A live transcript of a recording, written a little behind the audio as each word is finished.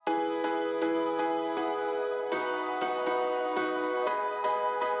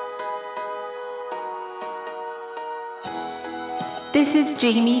This is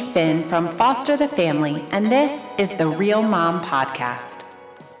Jamie Finn from Foster the Family, and this is the Real Mom Podcast.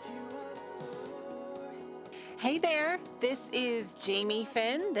 Hey there, this is Jamie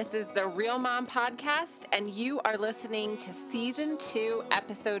Finn. This is the Real Mom Podcast, and you are listening to Season 2,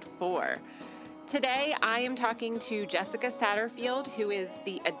 Episode 4. Today, I am talking to Jessica Satterfield, who is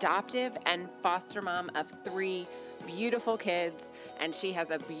the adoptive and foster mom of 3 beautiful kids, and she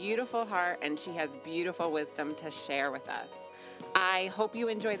has a beautiful heart and she has beautiful wisdom to share with us. I hope you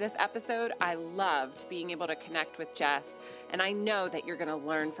enjoy this episode. I loved being able to connect with Jess, and I know that you're going to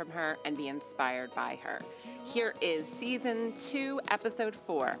learn from her and be inspired by her. Here is Season 2, Episode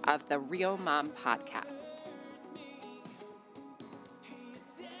 4 of the Real Mom Podcast.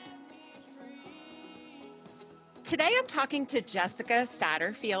 Today I'm talking to Jessica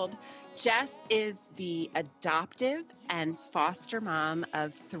Satterfield. Jess is the adoptive and foster mom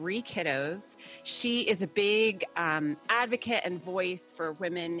of 3 kiddos. She is a big advocate and voice for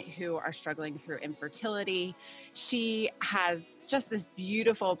women who are struggling through infertility. She has just this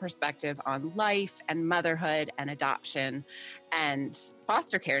beautiful perspective on life and motherhood and adoption and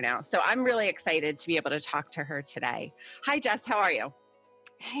foster care now. So I'm really excited to be able to talk to her today. Hi, Jess. How are you?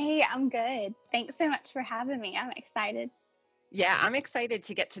 Hey, I'm good. Thanks so much for having me. I'm excited. Yeah, I'm excited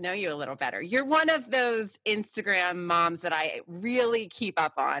to get to know you a little better. You're one of those Instagram moms that I really keep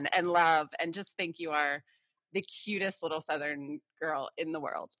up on and love and just think you are the cutest little Southern girl in the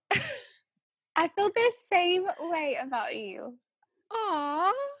world. I feel the same way about you.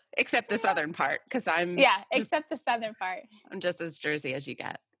 Aww. Except the Southern part, because except the Southern part. I'm just as Jersey as you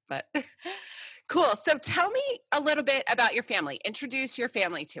get. But cool. So tell me a little bit about your family. Introduce your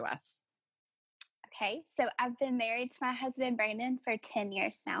family to us. Okay, so I've been married to my husband, Brandon, for 10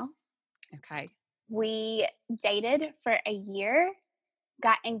 years now. Okay. We dated for a year,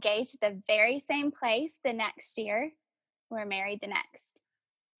 got engaged at the very same place the next year. We're married the next.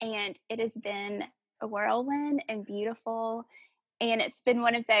 And it has been a whirlwind and beautiful. And it's been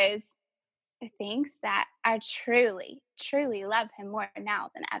one of those things that I truly, truly love him more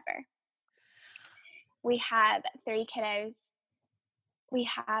now than ever. We have 3 kiddos. We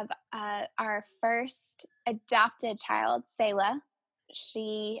have our first adopted child, Selah.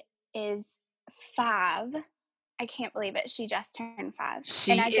 She is 5. I can't believe it. She just turned 5.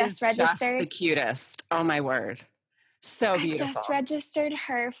 She and I just registered. Just the cutest. Oh my word. So beautiful. I just registered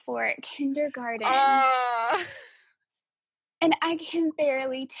her for kindergarten. Oh. And I can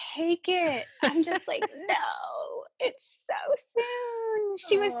barely take it. I'm just like, no, it's so soon.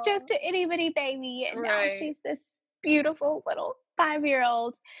 She was just an itty bitty baby, and now she's this beautiful little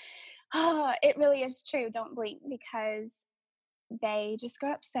 5-year-old. Oh, it really is true. Don't blink, because they just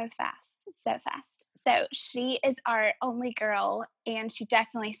grow up so fast, so fast. So she is our only girl, and she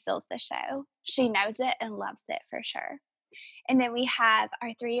definitely steals the show. She knows it and loves it for sure. And then we have our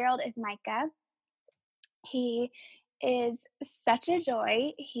 3-year-old is Micah. He is such a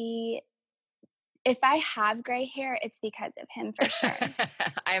joy. If I have gray hair, it's because of him for sure.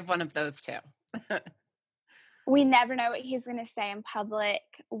 I have one of those too. We never know what he's going to say in public.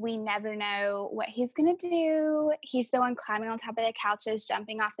 We never know what he's going to do. He's the one climbing on top of the couches,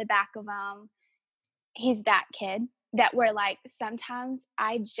 jumping off the back of them. He's that kid that we're like, sometimes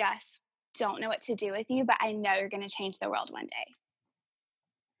I just don't know what to do with you, but I know you're going to change the world one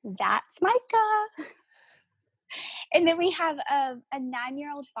day. That's Micah. And then we have a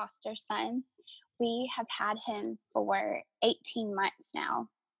 9-year-old foster son. We have had him for 18 months now.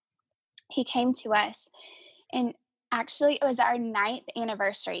 He came to us, and actually it was our 9th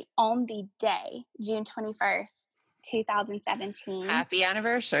anniversary on the day, June 21st, 2017. Happy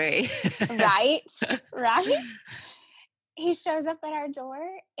anniversary. Right? He shows up at our door,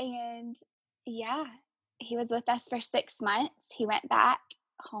 and he was with us for 6 months. He went back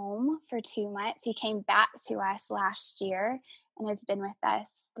home for 2 months. He came back to us last year and has been with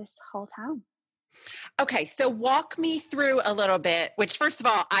us this whole time. Okay, so walk me through a little bit, which first of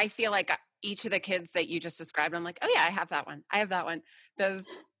all, I feel like each of the kids that you just described, I'm like, oh yeah, I have that one. Those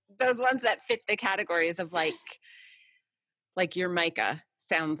ones that fit the categories of like your Micah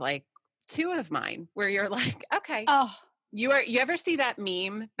sounds like 2 of mine, where you're like, okay. Oh. You ever see that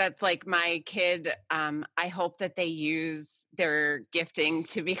meme that's like, my kid, I hope that they use their gifting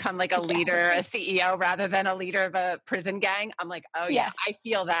to become like a leader, a CEO, rather than a leader of a prison gang? I'm like, oh yeah, I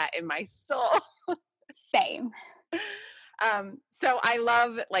feel that in my soul. Same. So I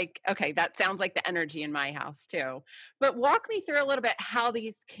love, like, okay, that sounds like the energy in my house too. But walk me through a little bit how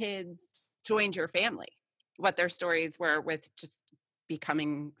these kids joined your family, what their stories were with just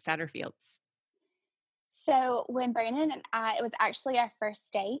becoming Satterfields. So when Brandon and it was actually our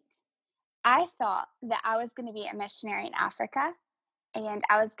first date, I thought that I was going to be a missionary in Africa. and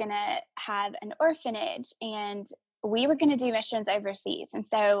I was going to have an orphanage, and we were going to do missions overseas. And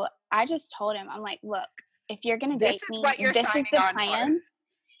so I just told him, I'm like, look, if you're going to This date is me, what you're this is signing the on for. plan.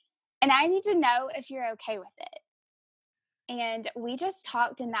 And I need to know if you're okay with it. And we just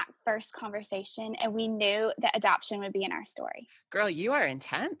talked in that first conversation, and we knew that adoption would be in our story. Girl, you are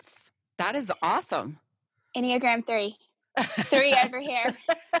intense. That is awesome. Enneagram 3. 3 over here.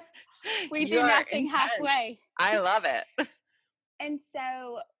 We You do are nothing intense. halfway. I love it. And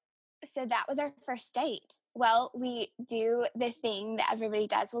so that was our first date. Well, we do the thing that everybody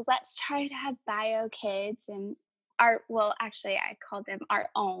does. Well, let's try to have bio kids, and actually I called them our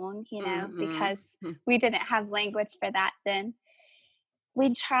own, because we didn't have language for that then.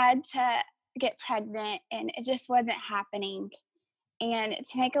 We tried to get pregnant, and it just wasn't happening. And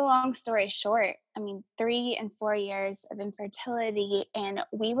to make a long story short, 3 and 4 years of infertility, and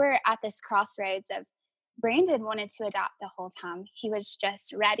we were at this crossroads of Brandon wanted to adopt the whole time. He was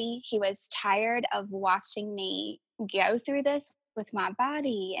just ready. He was tired of watching me go through this with my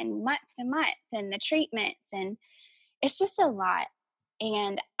body and month to month and the treatments. And it's just a lot.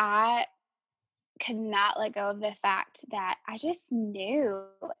 And I could not let go of the fact that I just knew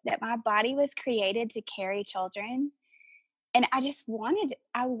that my body was created to carry children. And I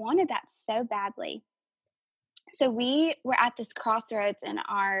wanted that so badly. So we were at this crossroads in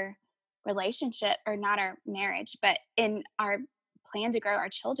our relationship, or not our marriage, but in our plan to grow our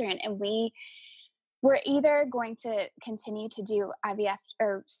children. And we were either going to continue to do IVF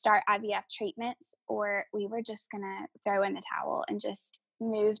or start IVF treatments, or we were just going to throw in the towel and just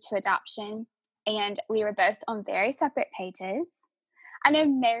move to adoption. And we were both on very separate pages. I know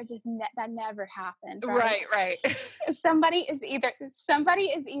marriages that never happened, right? Right. Somebody is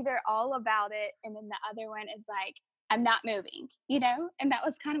either all about it, and then the other one is like, I'm not moving, and that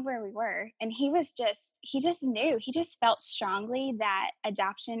was kind of where we were. And he just knew, he just felt strongly that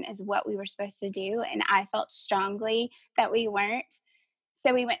adoption is what we were supposed to do. And I felt strongly that we weren't.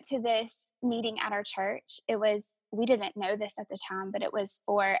 So we went to this meeting at our church. We didn't know this at the time, but it was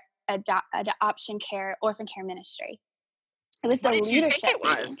for adoption care, orphan care ministry. It was the leadership meeting. What did you think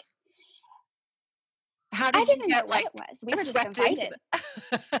it was? How did I didn't know what it was. We were just invited.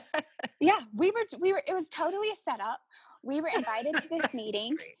 Yeah, we were. It was totally a setup. We were invited to this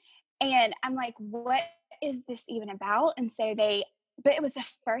meeting, and I'm like, "What is this even about?" And so but it was the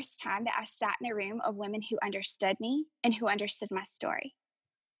first time that I sat in a room of women who understood me and who understood my story.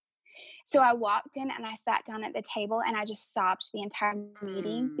 So I walked in and I sat down at the table, and I just sobbed the entire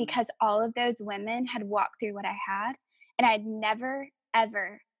meeting because all of those women had walked through what I had. And I'd never,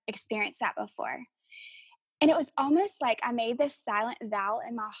 ever experienced that before. And it was almost like I made this silent vow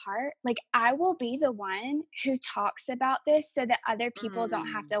in my heart, like, I will be the one who talks about this so that other people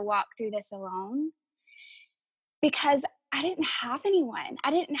don't have to walk through this alone. Because I didn't have anyone. I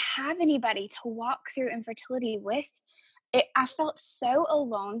didn't have anybody to walk through infertility with. I felt so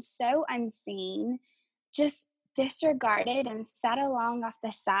alone, so unseen, just disregarded and sat along off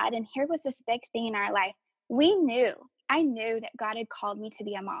the side. And here was this big thing in our life. I knew that God had called me to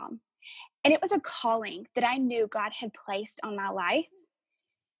be a mom. And it was a calling that I knew God had placed on my life.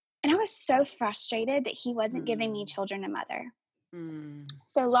 And I was so frustrated that he wasn't giving me children a mother.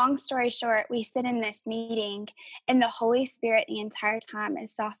 So long story short, we sit in this meeting, and the Holy Spirit the entire time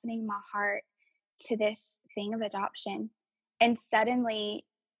is softening my heart to this thing of adoption. And suddenly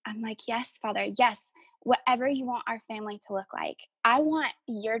I'm like, yes, Father, yes, whatever you want our family to look like. I want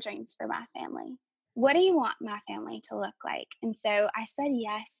your dreams for my family. What do you want my family to look like? And so I said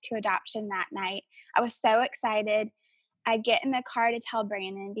yes to adoption that night. I was so excited. I get in the car to tell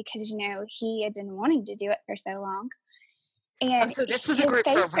Brandon because, he had been wanting to do it for so long. And so this was a group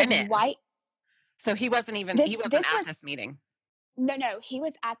for women. White. So he wasn't at this meeting. No, he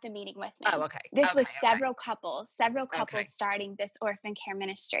was at the meeting with me. Oh, okay. This was several couples starting this orphan care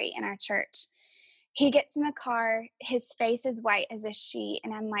ministry in our church. He gets in the car, his face is white as a sheet,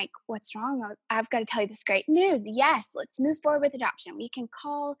 and I'm like, what's wrong? I've got to tell you this great news. Yes, let's move forward with adoption. We can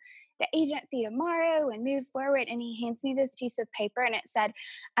call the agency tomorrow and move forward. And he hands me this piece of paper, and it said,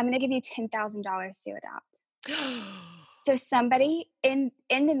 I'm going to give you $10,000 to adopt. So somebody in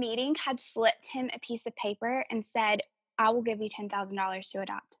the meeting had slipped him a piece of paper and said, I will give you $10,000 to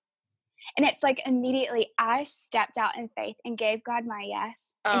adopt. And it's like immediately I stepped out in faith and gave God my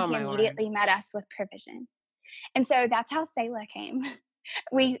yes. And he immediately met us with provision. And so that's how Selah came.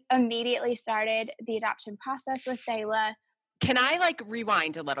 We immediately started the adoption process with Selah. Can I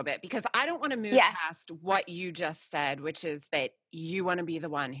rewind a little bit? Because I don't want to move past what you just said, which is that you want to be the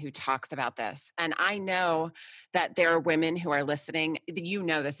one who talks about this. And I know that there are women who are listening.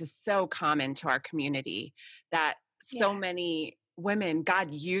 This is so common to our community that so many women,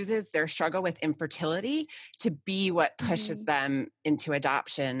 God uses their struggle with infertility to be what pushes them into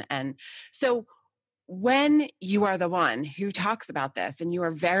adoption. And so when you are the one who talks about this and you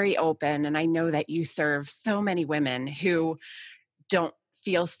are very open, and I know that you serve so many women who don't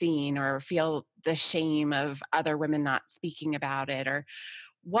feel seen or feel the shame of other women not speaking about it, or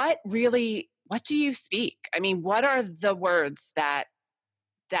what do you speak? I mean, what are the words that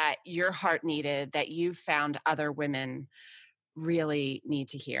your heart needed that you found other women really need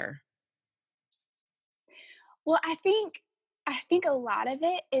to hear? Well, I think a lot of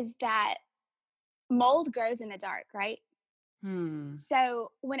it is that mold grows in the dark, right? Hmm.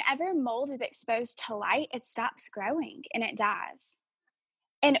 So whenever mold is exposed to light, it stops growing and it dies.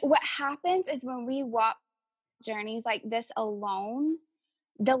 And what happens is when we walk journeys like this alone,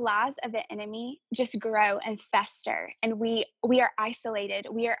 the lies of the enemy just grow and fester, and we are isolated.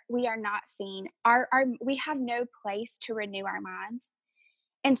 We are not seen. Our we have no place to renew our minds.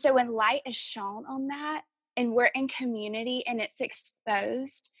 And so when light is shown on that, and we're in community and it's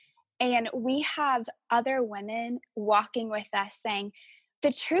exposed, and we have other women walking with us saying,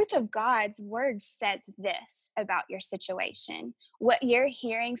 the truth of God's word says this about your situation. What you're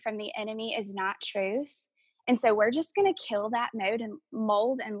hearing from the enemy is not truth. And so we're just going to kill that mode and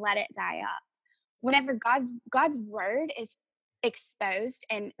mold and let it die up. Whenever God's word is exposed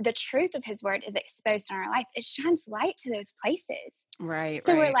and the truth of his word is exposed in our life, it shines light to those places. Right,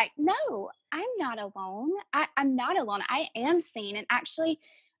 So we're right. like, no, I'm not alone. I'm not alone. I am seen. And actually,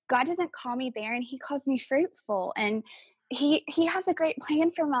 God doesn't call me barren. He calls me fruitful. And he has a great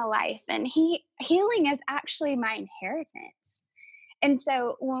plan for my life. And healing is actually my inheritance. And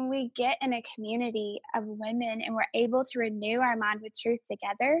so when we get in a community of women and we're able to renew our mind with truth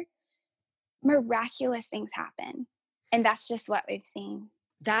together, miraculous things happen. And that's just what we've seen.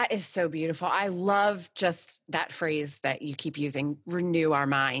 That is so beautiful. I love just that phrase that you keep using, renew our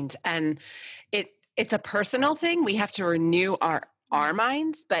mind. And it's a personal thing. We have to renew our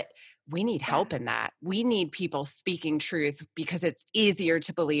minds, but we need help in that. We need people speaking truth because it's easier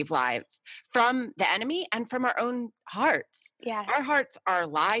to believe lies from the enemy and from our own hearts. Yes. Our hearts are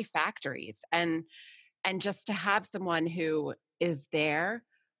lie factories. And just to have someone who is there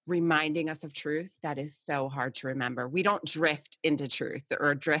reminding us of truth, that is so hard to remember. We don't drift into truth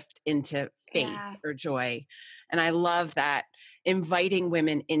or drift into faith or joy. And I love that, inviting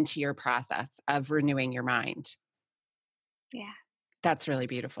women into your process of renewing your mind. Yeah. That's really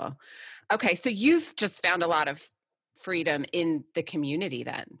beautiful. Okay, so you've just found a lot of freedom in the community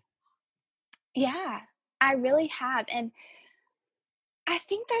then. Yeah, I really have. And I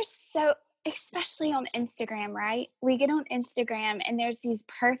think especially on Instagram, right? We get on Instagram and there's these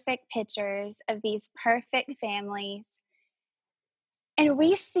perfect pictures of these perfect families, and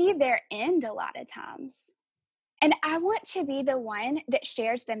we see their end a lot of times. And I want to be the one that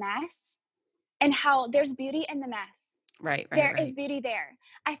shares the mess and how there's beauty in the mess. Right. There is beauty there.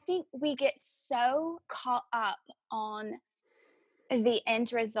 I think we get so caught up on the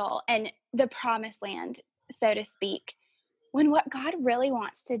end result and the promised land, so to speak, when what God really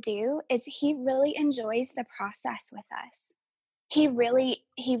wants to do is he really enjoys the process with us. He really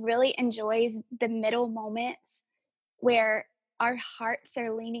enjoys the middle moments where our hearts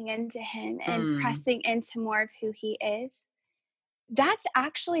are leaning into him and pressing into more of who he is. That's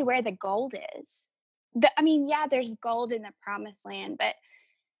actually where the gold is. There's gold in the promised land, but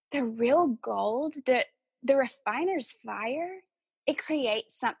the real gold, the refiner's fire, it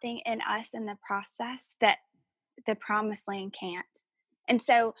creates something in us in the process that the promised land can't. And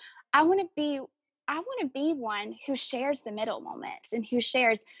so I want to be I want to be one who shares the middle moments and who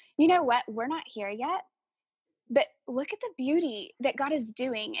shares, you know what, we're not here yet, but look at the beauty that God is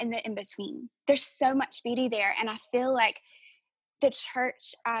doing in the in between. There's so much beauty there, and I feel like the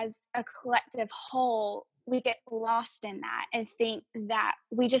church as a collective whole, we get lost in that and think that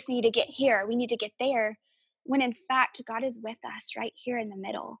we just need to get here, we need to get there, when in fact God is with us right here in the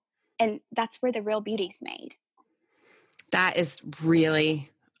middle. And that's where the real beauty's made. That is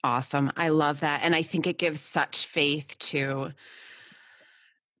really awesome. I love that. And I think it gives such faith to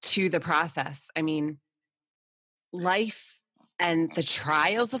the process. I mean, life and the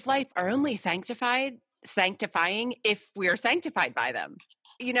trials of life are only sanctifying if we're sanctified by them.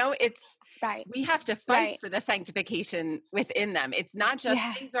 You know, we have to fight for the sanctification within them. It's not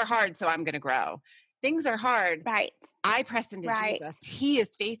just things are hard, so I'm going to grow. Things are hard. Right. I press into Jesus. He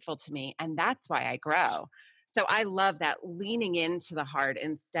is faithful to me, and that's why I grow. So I love that, leaning into the hard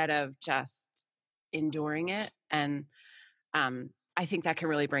instead of just enduring it. And I think that can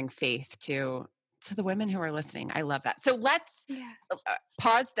really bring faith to to the women who are listening. I love that. So let's Yeah.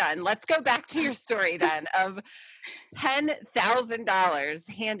 pause done. Let's go back to your story then of $10,000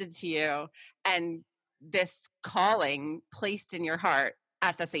 handed to you and this calling placed in your heart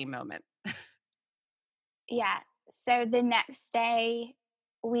at the same moment. Yeah. So the next day,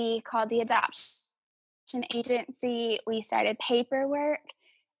 we called the adoption agency. We started paperwork.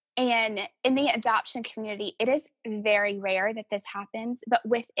 And in the adoption community, it is very rare that this happens. But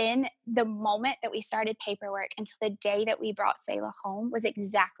within the moment that we started paperwork until the day that we brought Selah home was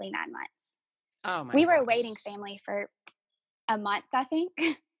exactly 9 months. Oh my We were gosh. a waiting family for a month, I think.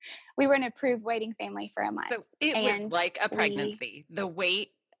 We were an approved waiting family for a month. So it was And like a we, pregnancy, the wait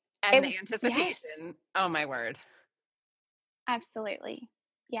and it, the yes, anticipation. Oh my word. absolutely.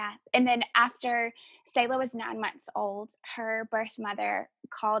 Yeah. And then after Selah was 9 months old, her birth mother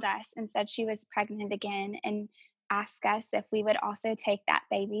called us and said she was pregnant again and asked us if we would also take that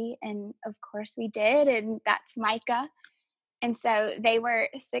baby. And of course we did. And that's Micah. And so they were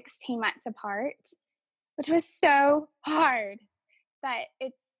 16 months apart, which was so hard. But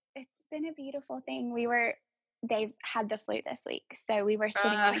it's been a beautiful thing. They had the flu this week. So we were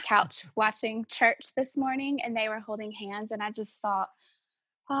sitting on Uh, a couch watching church this morning and they were holding hands and I just thought,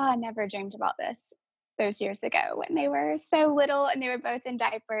 oh, I never dreamed about this those years ago when they were so little and they were both in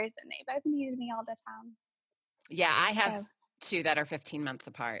diapers and they both needed me all the time. yeah, I have So, two that are 15 months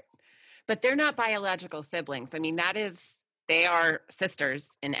apart, but they're not biological siblings. I mean, they are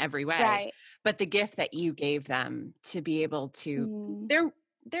sisters in every way, right. but the gift that you gave them to be able to, Mm,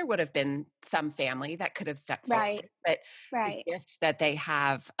 there would have been some family that could have stepped right. forward, but the Right. gift that they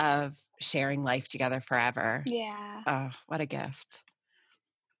have of sharing life together forever. Yeah. Oh, what a gift.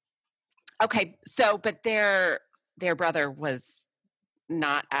 Okay. So, but their brother was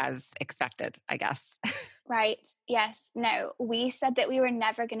not as expected, I guess. Right. Yes. No, we said that we were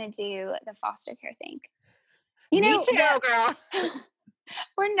never going to do the foster care thing. You Me know, too, girl.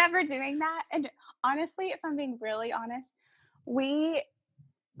 we're never doing that. And honestly, if I'm being really honest, we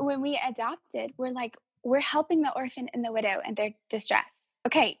when we adopted, we're like, we're helping the orphan and the widow and their distress.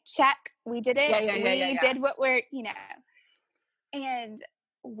 Okay, check. We did it. We Yeah. did what and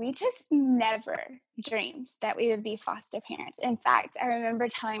we just never dreamed that we would be foster parents. In fact, I remember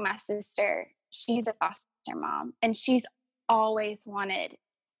telling my sister, she's a foster mom, and she's always wanted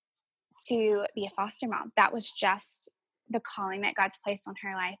to be a foster mom. That was just the calling that God's placed on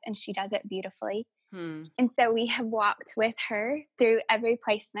her life, and she does it beautifully. Hmm. And so we have walked with her through every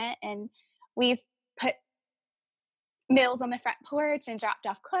placement and we've put meals on the front porch and dropped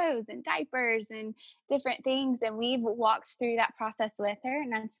off clothes and diapers and different things. And we've walked through that process with her.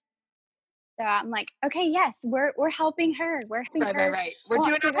 So I'm like, okay, yes, we're helping her. We're helping her Right. We're walk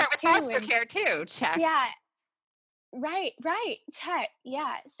doing our through part this with too. foster And care too. Check. yeah, right. Check.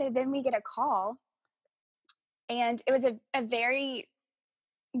 Yeah. So then we get a call and it was a very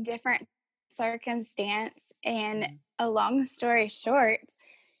different circumstance. And Mm. a long story short,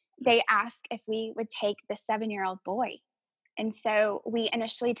 they asked if we would take the 7-year-old boy. And so we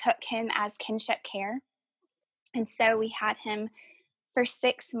initially took him as kinship care. And so we had him for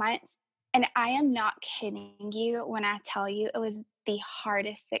 6 months. And I am not kidding you when I tell you it was the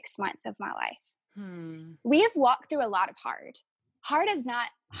hardest 6 months of my life. Hmm. We have walked through a lot of hard. Hard is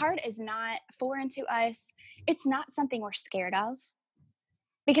not foreign to us. It's not something we're scared of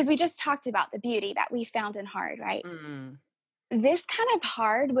because we just talked about the beauty that we found in hard, right? Mm. This kind of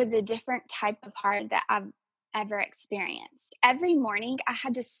hard was a different type of hard that I've ever experienced. Every morning, I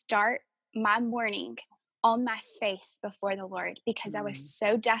had to start my morning on my face before the Lord because I was Mm.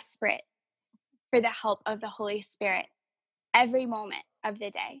 so desperate for the help of the Holy Spirit every moment of the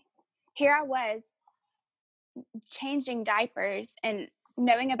day. Here I was changing diapers and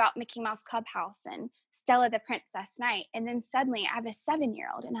knowing about Mickey Mouse Clubhouse and Stella the Princess Night. And then suddenly I have a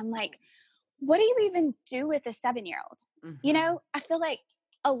 7-year-old and I'm like, what do you even do with a 7-year-old? Mm-hmm. I feel like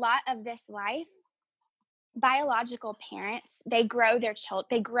a lot of this life, biological parents, they grow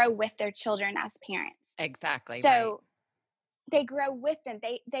with their children as parents. Exactly right. So they grow with them.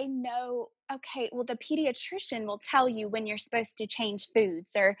 They know, okay, well, the pediatrician will tell you when you're supposed to change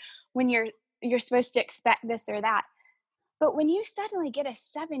foods or when you're supposed to expect this or that. But when you suddenly get a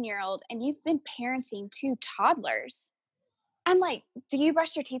 7-year-old and you've been parenting two toddlers, I'm like, do you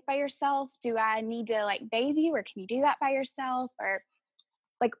brush your teeth by yourself? Do I need to like bathe you or can you do that by yourself? Or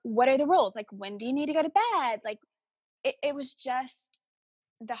like, what are the rules? Like, when do you need to go to bed? Like, it was just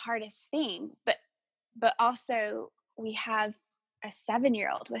the hardest thing. But also we have a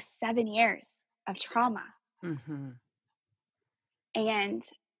 7-year-old with 7 years of trauma. Mm-hmm. And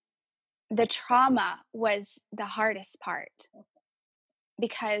the trauma was the hardest part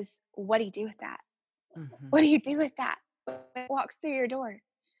because what do you do with that? Mm-hmm. What do you do with that when it walks through your door?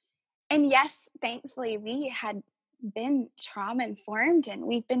 And yes, thankfully, we had been trauma informed and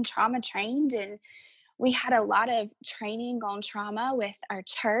we've been trauma trained, and we had a lot of training on trauma with our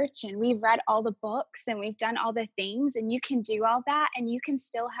church, and we've read all the books and we've done all the things, and you can do all that and you can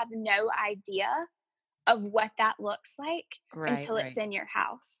still have no idea of what that looks like Right, until it's right, in your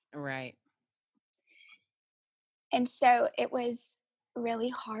house. right. And so it was really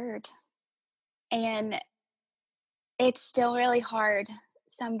hard. And it's still really hard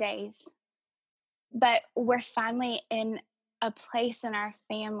some days. But we're finally in a place in our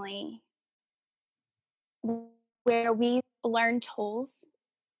family where we learn tools,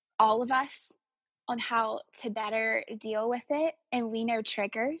 all of us, on how to better deal with it. And we know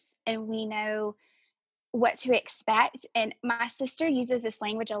triggers and we know what to expect. And my sister uses this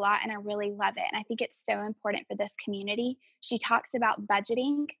language a lot, and I really love it. And I think it's so important for this community. She talks about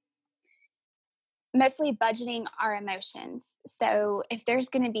budgeting, mostly budgeting our emotions. So if there's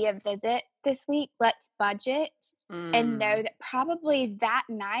going to be a visit this week, let's budget and know Mm. that probably that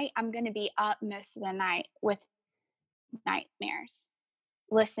night I'm going to be up most of the night with nightmares,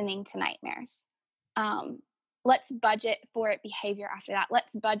 listening to nightmares. Um, let's budget for behavior after that.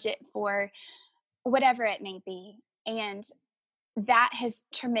 Let's budget for whatever it may be. And that has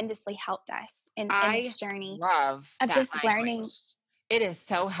tremendously helped us in I this journey love of that just learning. language. It is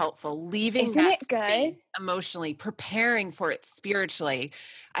so helpful, leaving Isn't that it good? space emotionally, preparing for it spiritually.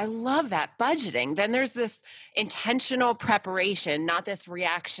 I love that budgeting. Then there's this intentional preparation, not this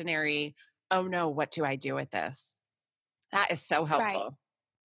reactionary, oh no, what do I do with this? That is so Right. helpful.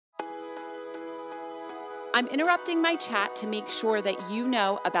 I'm interrupting my chat to make sure that you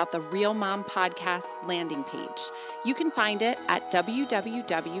know about the Real Mom Podcast landing page. You can find it at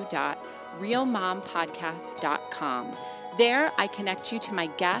www.realmompodcast.com. There, I connect you to my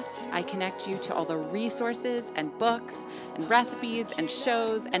guests. I connect you to all the resources and books and recipes and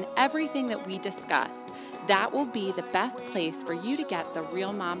shows and everything that we discuss. That will be the best place for you to get the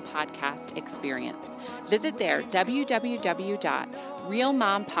Real Mom Podcast experience. Visit there,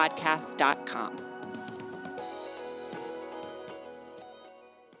 www.realmompodcast.com.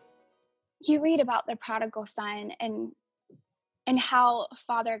 You read about the prodigal son and how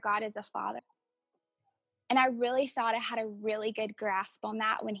Father God is a father. And I really thought I had a really good grasp on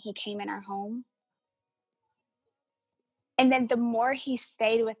that when he came in our home. And then the more he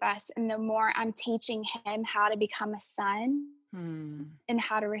stayed with us and the more I'm teaching him how to become a son Hmm. and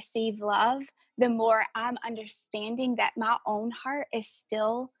how to receive love, the more I'm understanding that my own heart is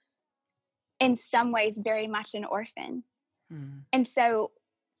still in some ways very much an orphan. Hmm. And so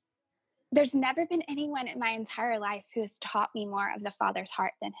there's never been anyone in my entire life who has taught me more of the Father's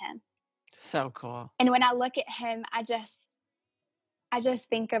heart than him. So cool. And when I look at him, I just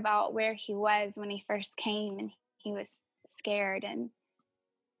think about where he was when he first came, and he was scared and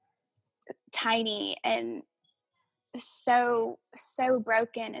tiny and so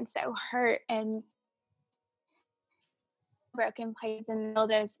broken and so hurt, and broken places, and all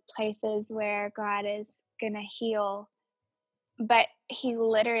those places where God is going to heal. But he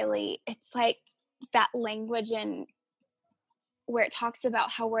literally, it's like that language and where it talks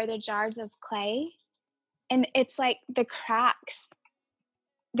about how we're the jars of clay, and it's like the cracks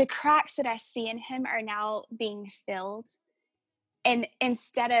that I see in him are now being filled. And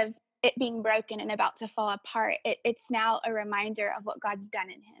instead of it being broken and about to fall apart, it's now a reminder of what God's done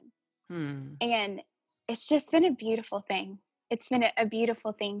in him. Hmm. And it's just been a beautiful thing. It's been a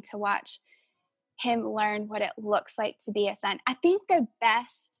beautiful thing to watch him learn what it looks like to be a son. I think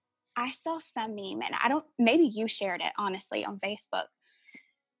I saw some meme, and maybe you shared it honestly on Facebook,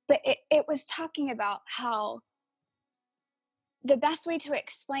 but it was talking about how the best way to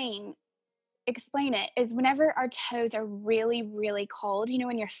explain it is whenever our toes are really, really cold,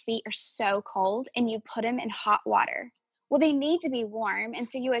 when your feet are so cold and you put them in hot water. Well, they need to be warm. And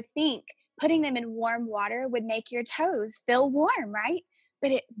so you would think putting them in warm water would make your toes feel warm, right?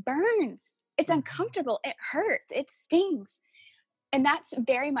 But it burns. It's Mhm. uncomfortable. It hurts. It stings. And that's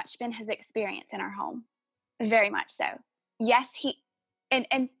very much been his experience in our home. Very much so. Yes,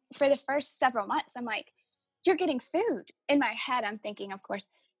 and for the first several months, I'm like, you're getting food. In my head, I'm thinking, of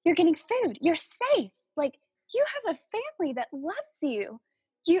course, you're getting food. You're safe. Like, you have a family that loves you.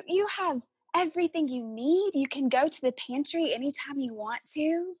 You have everything you need. You can go to the pantry anytime you want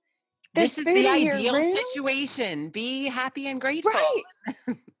to. There's This is food the in your ideal room. situation. Be happy and grateful. Right.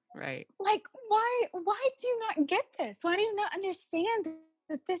 Right. Like, why do you not get this? Why do you not understand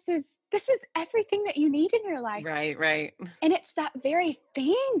that this is everything that you need in your life? Right, right. And it's that very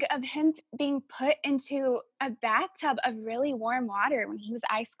thing of him being put into a bathtub of really warm water when he was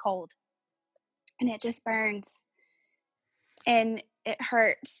ice cold. and it just burns and it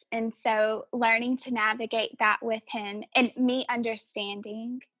hurts. And so learning to navigate that with him and me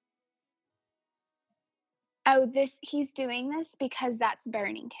understanding, oh, this he's doing this because that's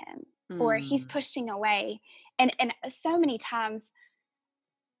burning him or he's Mm. pushing away. And so many times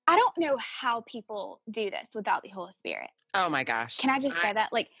I don't know how people do this without the Holy Spirit. Oh my gosh. Can I just say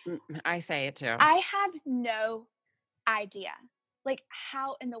that? Like, I say it too. I have no idea, like,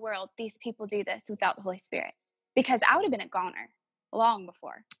 how in the world these people do this without the Holy Spirit, because I would have been a goner long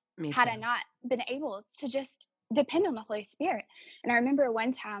before Me had too. I not been able to just depend on the Holy Spirit. And I remember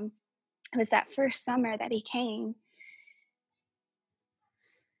one time, it was that first summer that he came,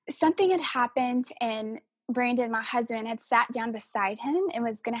 something had happened, and Brandon, my husband, had sat down beside him and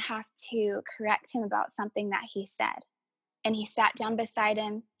was going to have to correct him about something that he said. And he sat down beside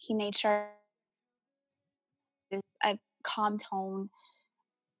him. He made sure a calm tone.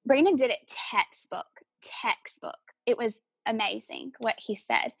 Brandon did it textbook. It was amazing what he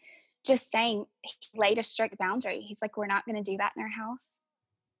said. Just saying, he laid a strict boundary. He's like, we're not going to do that in our house.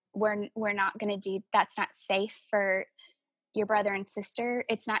 We're not going to do, that's not safe for your brother and sister.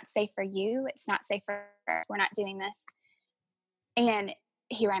 It's not safe for you. It's not safe for us. We're not doing this. And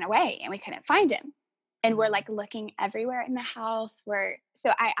he ran away and we couldn't find him. And we're like looking everywhere in the house.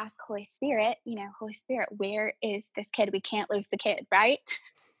 So I asked Holy Spirit, Holy Spirit, where is this kid? We can't lose the kid, right?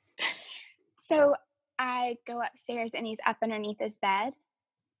 So I go upstairs and he's up underneath his bed.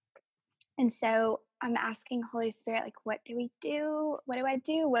 And so I'm asking Holy Spirit, like, what do we do? What do I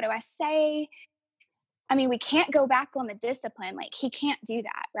do? What do I say? I mean, we can't go back on the discipline. Like, he can't do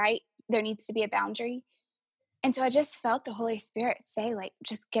that, right? There needs to be a boundary. And so I just felt the Holy Spirit say, like,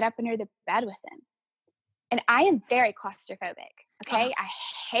 just get up under the bed with him. And I am very claustrophobic. Okay. Oh. I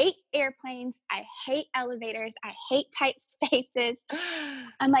hate airplanes. I hate elevators. I hate tight spaces.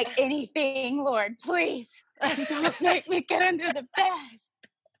 I'm like, anything, Lord, please don't make me get under the bed.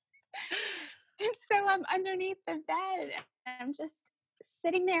 And so I'm underneath the bed and I'm just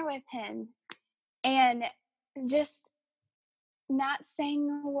sitting there with him and just not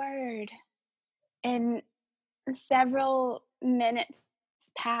saying a word. And several minutes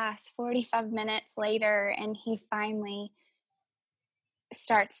pass, 45 minutes later, and he finally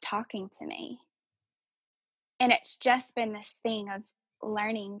starts talking to me. And it's just been this thing of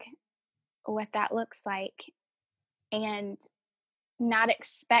learning what that looks like and not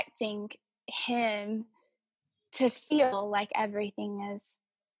expecting him to feel like everything is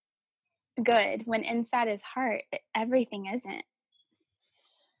good when inside his heart, everything isn't.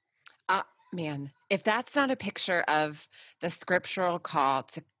 Man, if that's not a picture of the scriptural call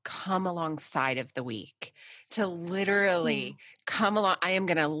to come alongside of the weak, to literally come along, I am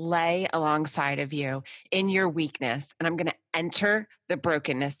going to lay alongside of you in your weakness, and I'm going to enter the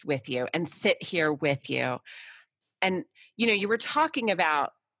brokenness with you and sit here with you. And, you were talking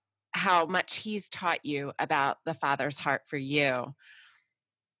about how much he's taught you about the Father's heart for you.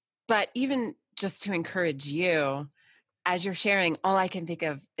 But even just to encourage you, as you're sharing, all I can think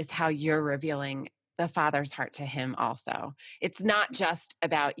of is how you're revealing the Father's heart to him also. It's not just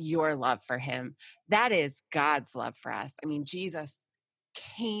about your love for him. That is God's love for us. I mean, Jesus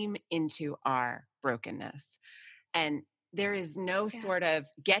came into our brokenness. And there is no sort of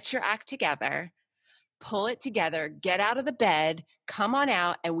get your act together, pull it together, get out of the bed, come on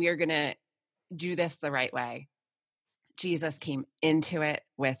out, and we are going to do this the right way. Jesus came into it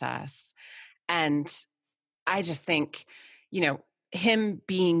with us. And I just think, him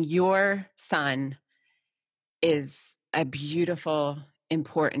being your son is a beautiful,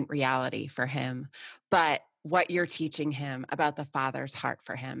 important reality for him. But what you're teaching him about the Father's heart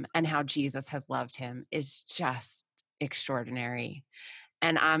for him and how Jesus has loved him is just extraordinary.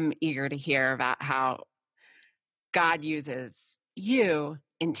 And I'm eager to hear about how God uses you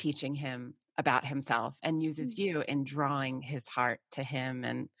in teaching him about himself and uses you in drawing his heart to him.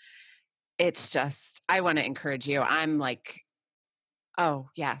 And it's just, I want to encourage you. I'm like, oh,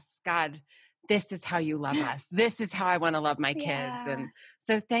 yes, God, this is how you love us. This is how I want to love my kids. And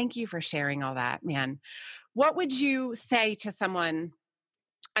so thank you for sharing all that, man. What would you say to someone,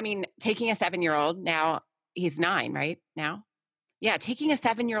 I mean, taking a 7-year-old, now he's 9, right? Now? Yeah, taking a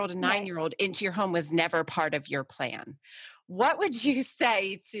 7-year-old and 9-year-old into your home was never part of your plan. What would you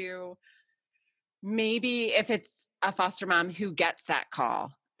say to maybe if it's a foster mom who gets that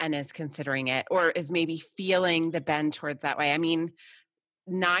call and is considering it or is maybe feeling the bend towards that way? I mean,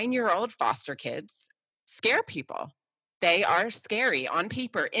 9-year-old foster kids scare people. They are scary on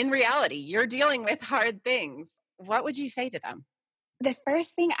paper. In reality, you're dealing with hard things. What would you say to them? The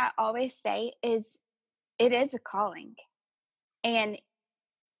first thing I always say is it is a calling. And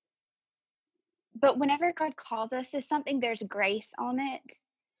But whenever God calls us to something, there's grace on it.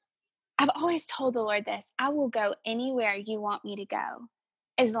 I've always told the Lord this, I will go anywhere you want me to go,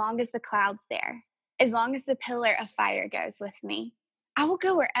 as long as the cloud's there, as long as the pillar of fire goes with me. I will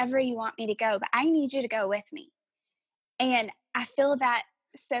go wherever you want me to go, but I need you to go with me. And I feel that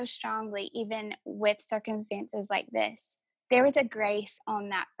so strongly, even with circumstances like this. There was a grace on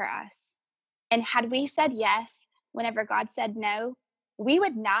that for us. And had we said yes whenever God said no, we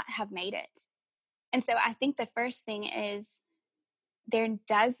would not have made it. And so I think the first thing is there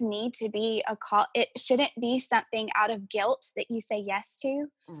does need to be a call. It shouldn't be something out of guilt that you say yes to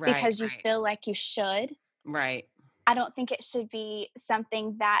Right, because you right, feel like you should. right. I don't think it should be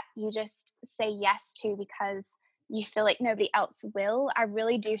something that you just say yes to because you feel like nobody else will. I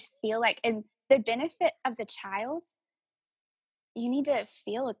really do feel like, and the benefit of the child, you need to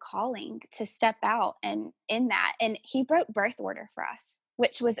feel a calling to step out and in that. And he broke birth order for us,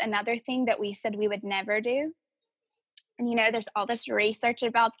 which was another thing that we said we would never do. And there's all this research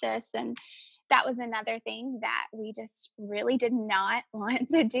about this, and that was another thing that we just really did not want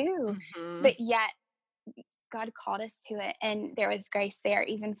to do. Mhm. But yet God called us to it, and there was grace there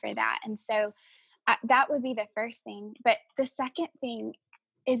even for that. And so that would be the first thing. But the second thing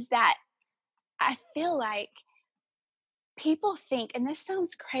is that I feel like people think, and this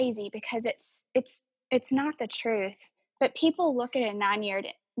sounds crazy because it's not the truth, but people look at a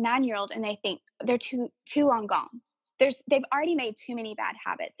 9-year old and they think they're too long gone. They've already made too many bad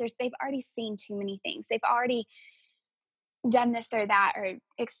habits. They've already seen too many things. They've already done this or that or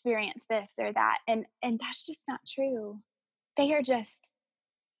experienced this or that, and that's just not true. They are just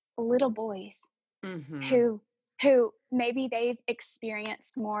little boys Mhm. who maybe they've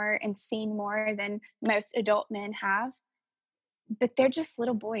experienced more and seen more than most adult men have, but they're just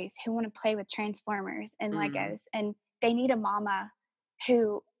little boys who want to play with Transformers and Mm. Legos, and they need a mama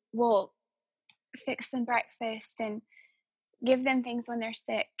who will fix them breakfast and give them things when they're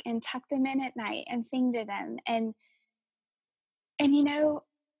sick and tuck them in at night and sing to them. And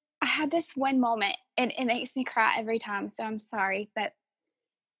I had this one moment, and it makes me cry every time, so I'm sorry, but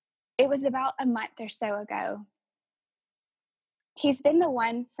it was about a month or so ago. He's been the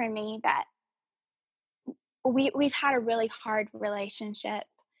one for me that we've had a really hard relationship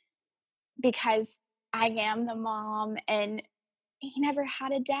because I am the mom and he never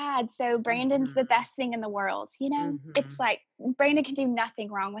had a dad. So Brandon's the Mhm. best thing in the world. It's Mhm. like Brandon can do nothing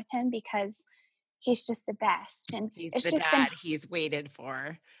wrong with him because he's just the best. And He's it's the just been dad he's waited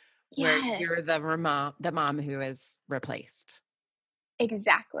for, where yes, you're the mom who is replaced.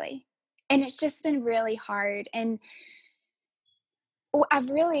 exactly. And it's just been really hard. And I've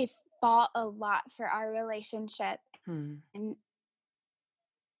really fought a lot for our relationship. Hmm. And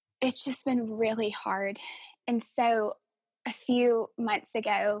it's just been really hard. And so a few months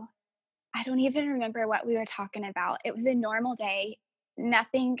ago, I don't even remember what we were talking about. It was a normal day.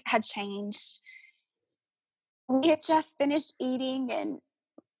 Nothing had changed. We had just finished eating and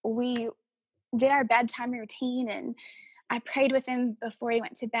we did our bedtime routine, and I prayed with him before he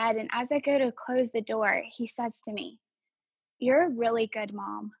went to bed. And as I go to close the door, he says to me, "You're a really good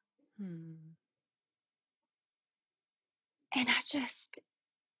mom." Hmm. And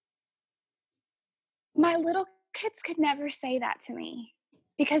my little kids could never say that to me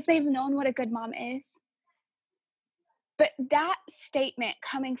because they've known what a good mom is. But that statement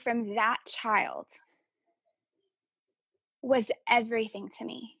coming from that child was everything to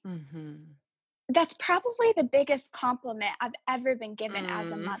me. Mhm. That's probably the biggest compliment I've ever been given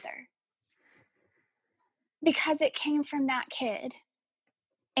as a Mm. mother because it came from that kid.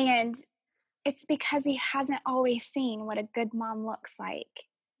 And it's because he hasn't always seen what a good mom looks like.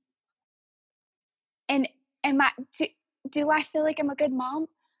 And am I do I feel like I'm a good mom?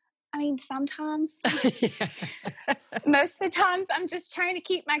 I mean, sometimes. Most of the times I'm just trying to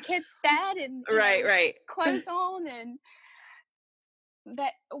keep my kids fed and, Right, right. clothes on, and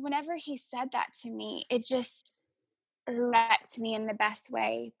but whenever he said that to me, it just wrecked me in the best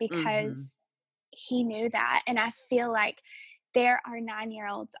way Mhm. because he knew that. And I feel like there are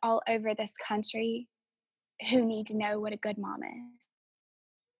 9-year-olds all over this country who need to know what a good mom is.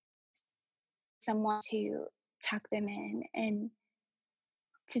 Someone to tuck them in and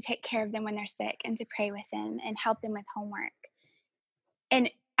to take care of them when they're sick and to pray with them and help them with homework.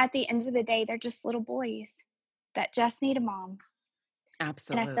 And at the end of the day, they're just little boys that just need a mom. And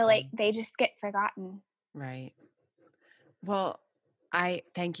I feel like Absolutely. they just get forgotten. Right. Well, I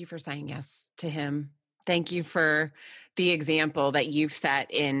thank you for saying yes to him. Thank you for the example that you've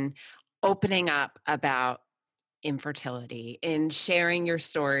set in opening up about infertility, in sharing your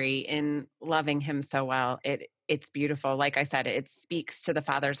story, in loving him so well. It's beautiful. Like I said, it speaks to the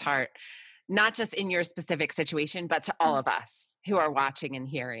Father's heart, not just in your specific situation, but to all Mm. of us who are watching and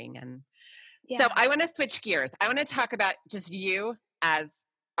hearing. And so Yeah. I want to switch gears. I want to talk about just you as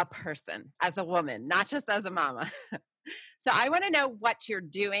a person, as a woman, not just as a mama. So I want to know what you're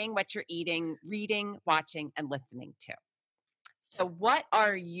doing, what you're eating, reading, watching, and listening to. So what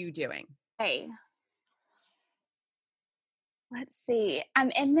are you doing? Hey, let's see. I'm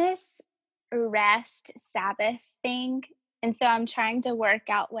in this rest Sabbath thing. And so I'm trying to work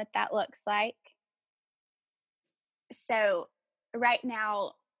out what that looks like. So right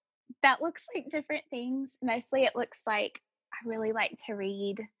now, that looks like different things. Mostly it looks like I really like to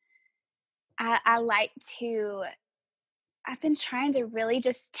read. I like to, I've been trying to really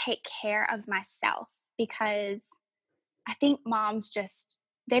just take care of myself because I think moms just,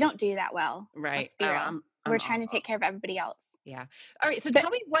 they don't do that well. Right. Let's be Oh, real. I'm We're trying to awful. take care of everybody else. Yeah. All right. So But tell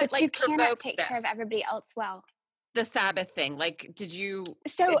me what but you like cannot provoked take care of this, everybody else well. the Sabbath thing. Like, So, is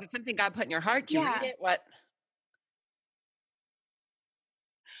it something God put in your heart? Did you read yeah. it? What?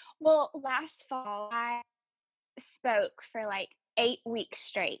 Well, last fall, I spoke for like 8 weeks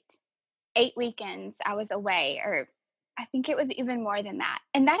straight. 8 weekends I was away, or I think it was even more than that.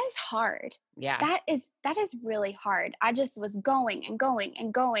 And that is hard. Yeah. That is really hard. I just was going and going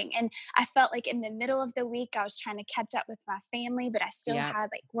and going. And I felt like in the middle of the week, I was trying to catch up with my family, but I still Yeah. had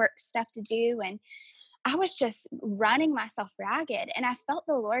like work stuff to do. And I was just running myself ragged. And I felt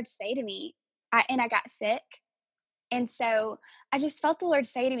the Lord say to me, and I got sick. And so I just felt the Lord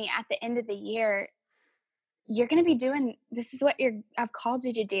say to me at the end of the year, you're going to be doing, this is what I've called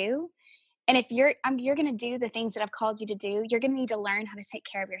you to do. And if you're going to do the things that I've called you to do, you're going to need to learn how to take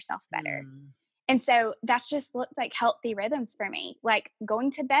care of yourself better. Mm. And so that's just looked like healthy rhythms for me, like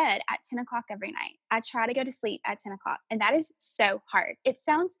going to bed at 10 o'clock every night. I try to go to sleep at 10 o'clock, and that is so hard. It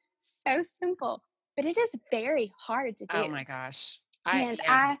sounds so simple, but it is very hard to Oh do. my gosh. And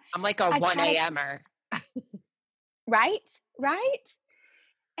Yeah. I'm like a I 1 try to, a.m.er. right, right.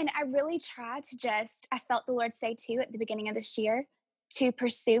 And I really tried to just, I felt the Lord say too at the beginning of this year to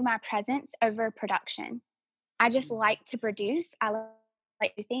pursue my presence over production. I just Mm. like to produce. I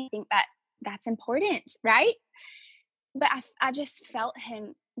like to think that that's important, right? But I just felt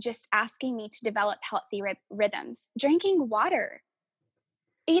him just asking me to develop healthy rhythms, drinking water,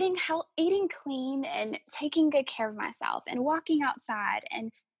 eating clean, and taking good care of myself, and walking outside,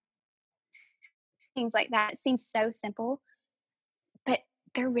 and things like that. It seems so simple, but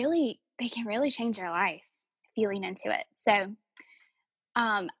they can really change your life if you lean into it. So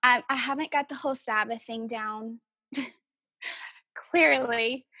I haven't got the whole Sabbath thing down.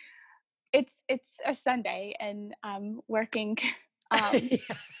 Clearly, it's a Sunday and I'm working. Yeah.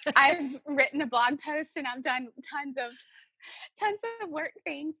 I've written a blog post and I've done tons of work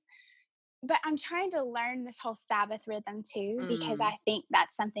things, but I'm trying to learn this whole Sabbath rhythm too because Mm. I think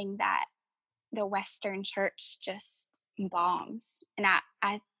that's something that the Western church just bombs, and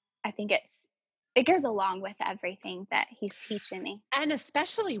I think it goes along with everything that he's teaching me. And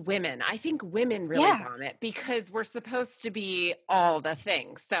especially women. I think women really Yeah, bomb it because we're supposed to be all the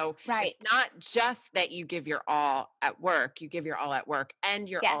things. So it's right. not just that you give your all at work, you give your all at work and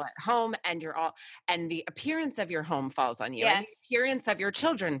your all at Yes. home and your all, and the appearance of your home falls on you and the Yes. appearance of your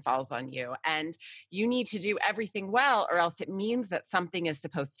children falls on you. And you need to do everything well, or else it means that something is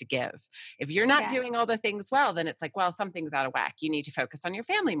supposed to give. If you're not doing all Yes. the things well, then it's like, well, something's out of whack. You need to focus on your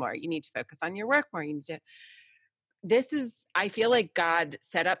family more. You need to focus on your work more. You need to, I feel like God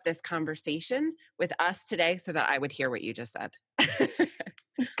set up this conversation with us today so that I would hear what you just said. I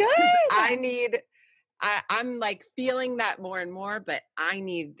Good. need, I'm like feeling that more and more, but I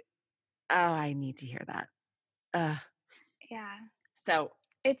need to hear that. Uh, Yeah. so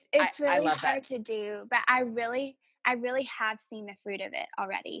It's I really love that. hard to do, but I really have seen the fruit of it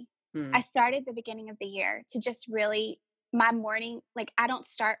already. Hmm. I started the beginning of the year to just really, my morning, like I don't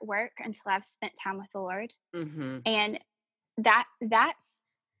start work until I've spent time with the Lord. Mm-hmm. And that's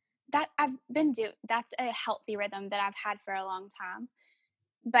that I've been do that's a healthy rhythm that I've had for a long time.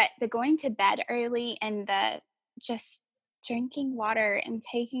 But the going to bed early and the just drinking water and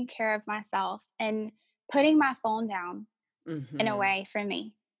taking care of myself and putting my phone down in a Mm-hmm. way for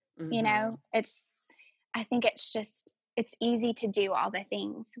me. Mm-hmm. I think it's just, it's easy to do all the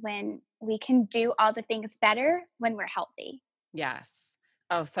things when we can do all the things better when we're healthy. Yes.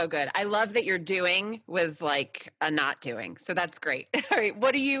 Oh, so good. I love that your doing was like a not doing. So that's great. All right.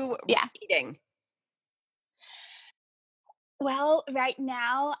 What are you Yeah. eating? Well, right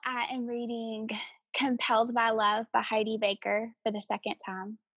now I am reading Compelled by Love by Heidi Baker for the second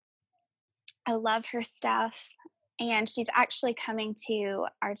time. I love her stuff. And she's actually coming to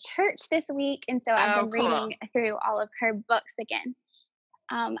our church this week. And so I've Oh, been cool. reading through all of her books again.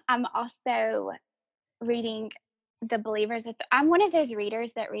 I'm also reading The Believers. I'm one of those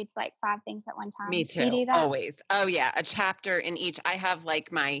readers that reads like 5 things at one Me time. Do you too, do that? always. Oh yeah, a chapter in each. I have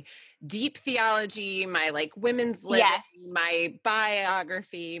like my deep theology, my like women's living, Yes. my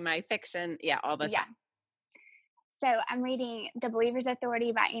biography, my fiction. Yeah, all the Yeah. time. So I'm reading The Believer's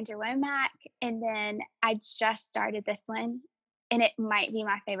Authority by Andrew Womack, and then I just started this one, and it might be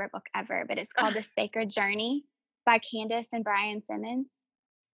my favorite book ever, but it's called The Sacred Journey by Candace and Brian Simmons.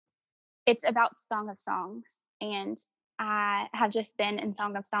 It's about Song of Songs, and I have just been in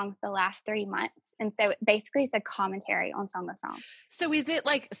Song of Songs the last 3 months, and so basically it's a commentary on Song of Songs. So is it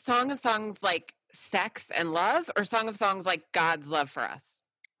like Song of Songs like sex and love, or Song of Songs like God's love for us?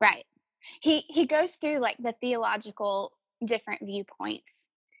 Right. He goes through, like, the theological different viewpoints,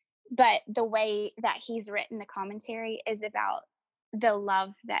 but the way that he's written the commentary is about the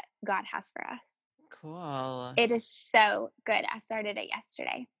love that God has for us. Cool. It is so good. I started it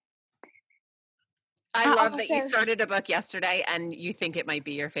yesterday. I I love that also you started a book yesterday and you think it might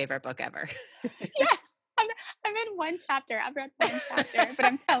be your favorite book ever. yes, I'm in 1 chapter. I've read 1 chapter, but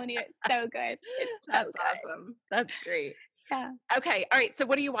I'm telling you, it's so good. It's so That's good. awesome. That's great. Yeah. Okay. All right. So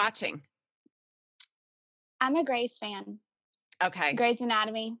what are you watching? I'm a Grey's fan. Okay. Grey's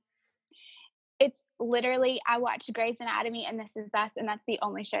Anatomy. It's literally I watch Grey's Anatomy and This Is Us, and that's the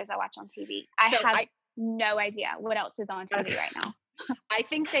only shows I watch on TV. I So have no idea what else is on TV okay. right now. I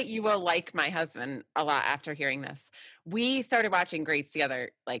think that you will like my husband a lot after hearing this. We started watching Grace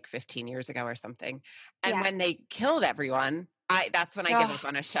together like 15 years ago or something. And Yeah. when they killed everyone, that's when I give up Oh,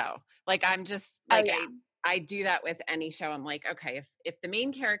 on a show. Like I'm just oh like yeah. I do that with any show. I'm like, okay, if the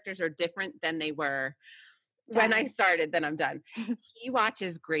main characters are different than they were when I Done. started, then I'm done. He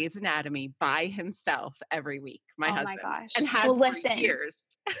watches Grey's Anatomy by himself every week, my Oh my husband, and gosh. Well, has for listen,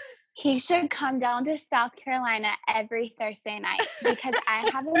 years. he should come down to South Carolina every Thursday night because I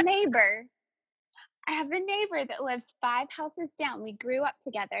have a neighbor that lives 5 houses down. We grew up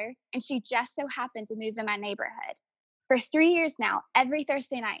together, and she just so happened to move in my neighborhood. For 3 years now, every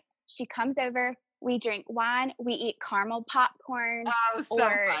Thursday night, she comes over, we drink wine, we eat caramel popcorn Oh, so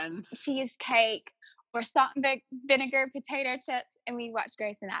or fun. cheesecake or salt and vinegar potato chips, and we watch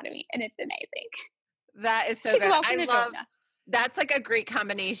Grey's Anatomy, and it's amazing. That is so He's good. I welcome to join love us. that's like a great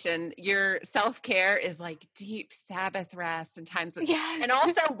combination. Your self-care is like deep Sabbath rest and times Yes, and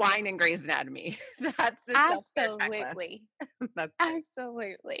also wine and Grey's Anatomy. That's the self-care checklist. absolutely. That's great.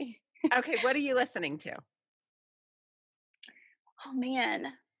 Absolutely. Okay, what are you listening to? Oh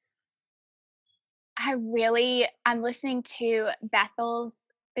man, I'm listening to Bethel's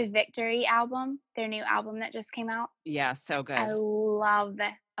Victory album, their new album that just came out. Yeah, so I good. love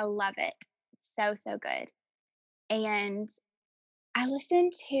it. I love it. It's so, so good. And I listen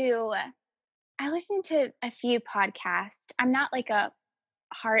to I listen to a few podcasts. I'm not like a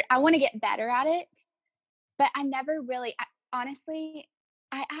hard I want to get better at it, but I never really honestly,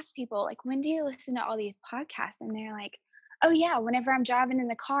 I ask people like, "When do you listen to all these podcasts?" And they're like, "Oh yeah, whenever I'm driving in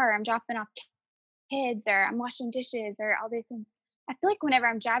the car, I'm dropping off kids or I'm washing dishes or all this." And I feel like whenever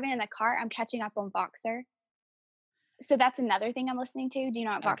I'm driving in the car, I'm catching up on Voxer. So that's another thing I'm listening to. Do you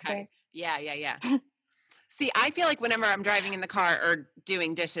know what Voxer Okay. is? Yeah, yeah, yeah. See, I feel like whenever I'm driving in the car or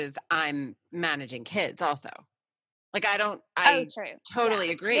doing dishes, I'm managing kids also. Like Oh, I true. Yeah.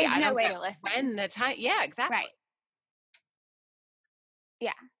 totally agree. There's I no don't way get to listen. when the time. Yeah, exactly. Right.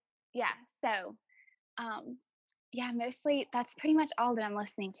 Yeah. Yeah. So, um, yeah, mostly that's pretty much all that I'm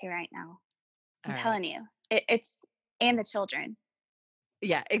listening to right now. I'm All right. telling you, it's and the children.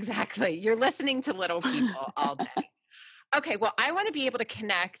 Yeah, exactly. You're listening to little people all day. Okay, well, I want to be able to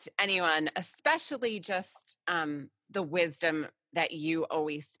connect anyone, especially just the wisdom that you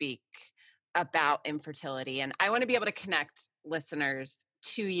always speak about infertility. And I want to be able to connect listeners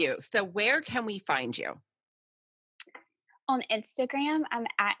to you. So, where can we find you? On Instagram, I'm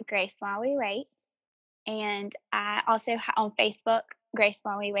at Grace While We Wait. And I also on Facebook, Grace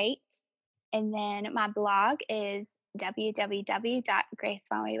While We Wait. And then my blog is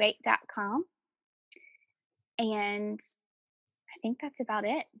www.gracewhilewewait.com. And I think that's about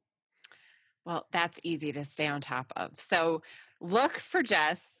it. Well, that's easy to stay on top of. So, look for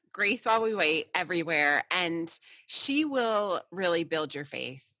Jess, Grace While We Wait, everywhere, and she will really build your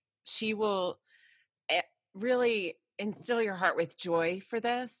faith. She will really instill your heart with joy for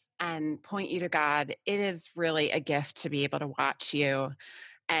this and point you to God. It is really a gift to be able to watch you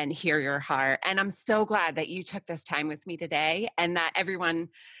and hear your heart. And I'm so glad that you took this time with me today and that everyone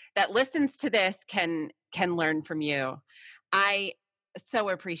that listens to this can learn from you. I so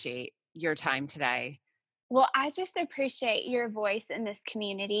appreciate your time today. Well, I just appreciate your voice in this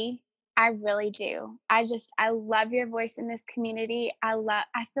community. I really do. I love your voice in this community. I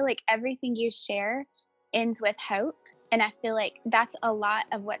feel like everything you share ends with hope, and I feel like that's a lot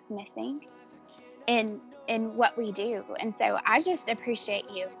of what's missing in what we do. And so I just appreciate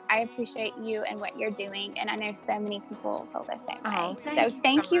you. I appreciate you and what you're doing, and I know so many people feel the same Oh, way. So thank you so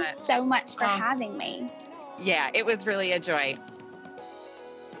thank you much. so much for Oh, having me. yeah, it was really a joy.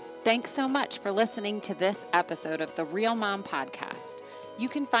 Thanks so much for listening to this episode of the Real Mom Podcast. You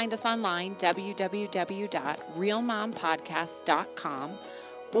can find us online, www.realmompodcast.com,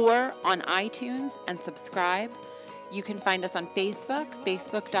 or on iTunes and subscribe. You can find us on Facebook,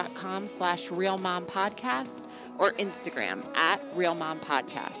 facebook.com/realmompodcast, or Instagram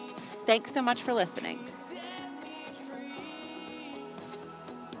 @realmompodcast. Thanks so much for listening.